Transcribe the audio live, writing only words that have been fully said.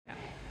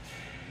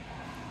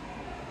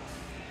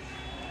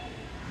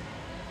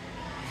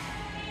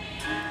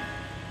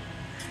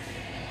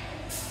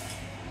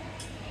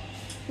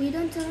We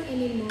don't talk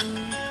anymore.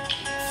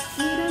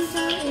 We don't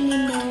talk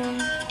anymore.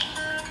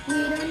 We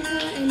don't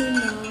talk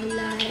anymore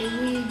like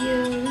we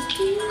used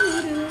to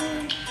do.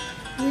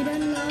 We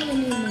don't love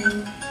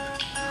anymore.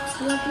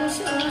 What was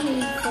all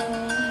it for?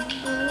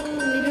 Oh,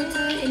 we don't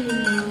talk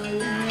anymore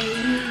like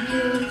we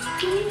used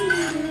to do.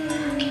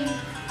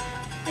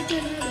 I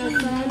just have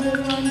found the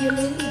one you're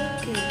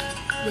looking.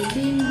 You've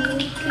been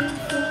looking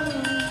for.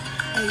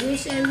 I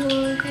wish I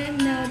would have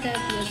known that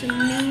wasn't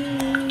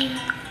me.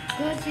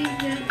 Cause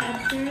even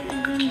after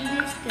even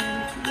this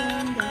time,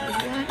 wonder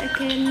what I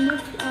can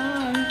move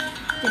on.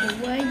 To the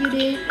way you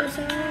did was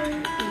so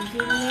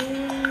easily.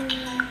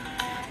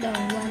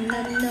 Don't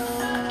wanna know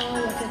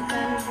what can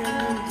come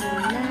from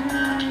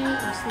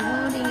tonight. I'm still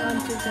holding on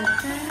to the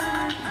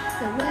time,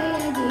 the way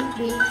I did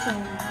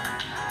before.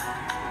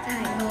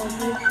 I hope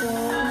you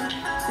fall,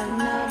 so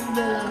not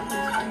your love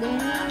is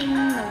again.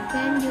 No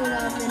can you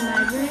love in my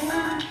brain.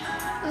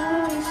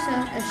 Oh, it's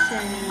such a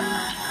shame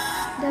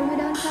that we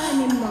don't talk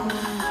anymore.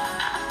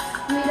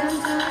 We don't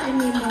talk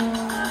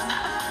anymore.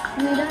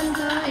 We don't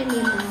talk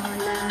anymore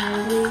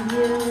like we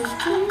used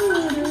to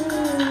do.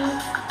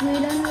 We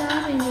don't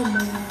love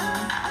anymore.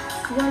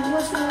 What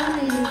was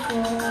wrong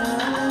before?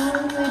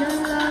 We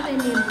don't love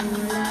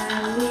anymore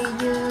like we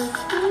used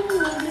to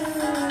do.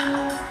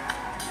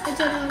 I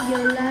just hope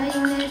you're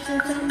lying next to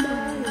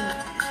somebody,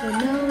 but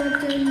no one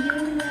can you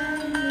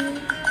like me.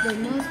 There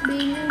must be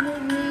a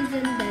good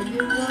reason that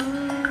you want.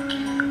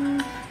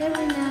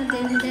 Every now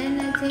and then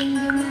I think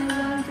you might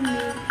want to me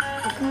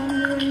to come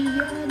to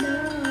your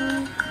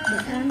door,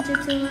 but I'm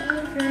just so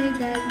afraid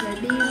that might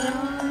be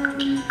wrong.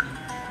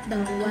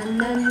 Don't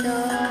wanna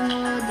know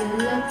you're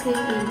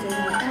looking into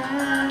my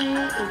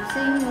eye. It's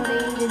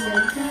holding in the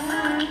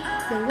time,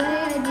 the way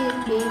I did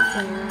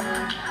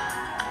before.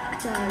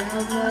 Start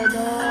over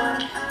door,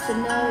 so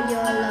know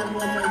your love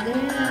was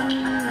again.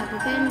 Like I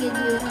can't get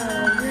you out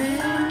of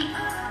brain.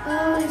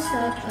 Oh, it's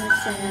such a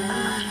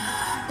shame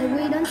that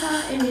we don't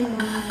talk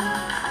anymore.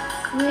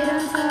 We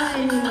don't talk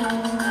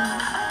anymore.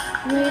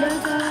 We don't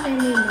talk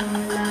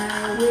anymore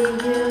like we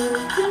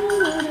used to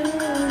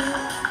do.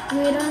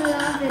 We don't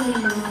love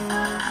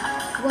anymore.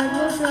 What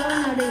was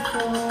wrong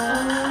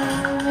before?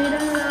 We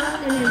don't love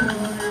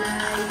anymore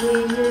like we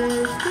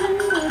used to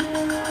do.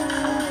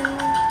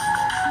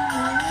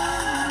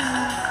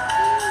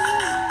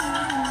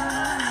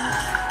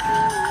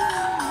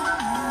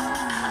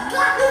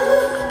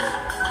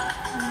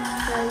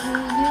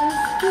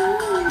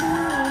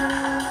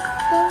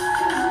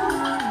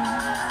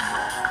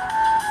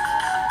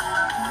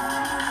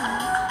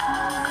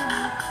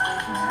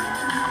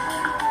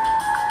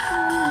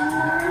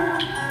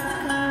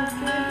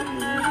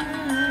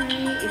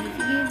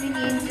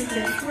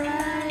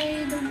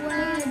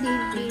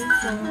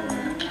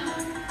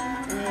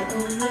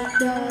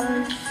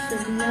 So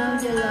now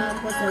your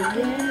love was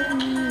again.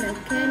 I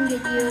can't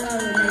get you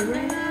out of my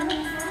brain.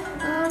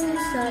 Oh,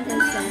 it's such a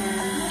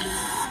shame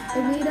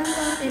that we don't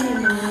talk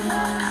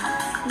anymore.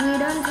 We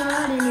don't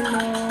talk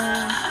anymore.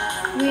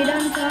 We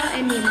don't talk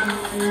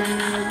anymore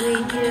like we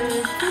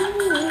used to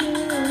do.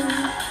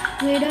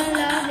 We don't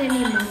love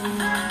anymore.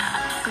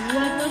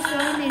 What was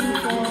wrong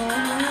before?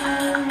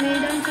 We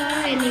don't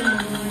talk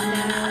anymore.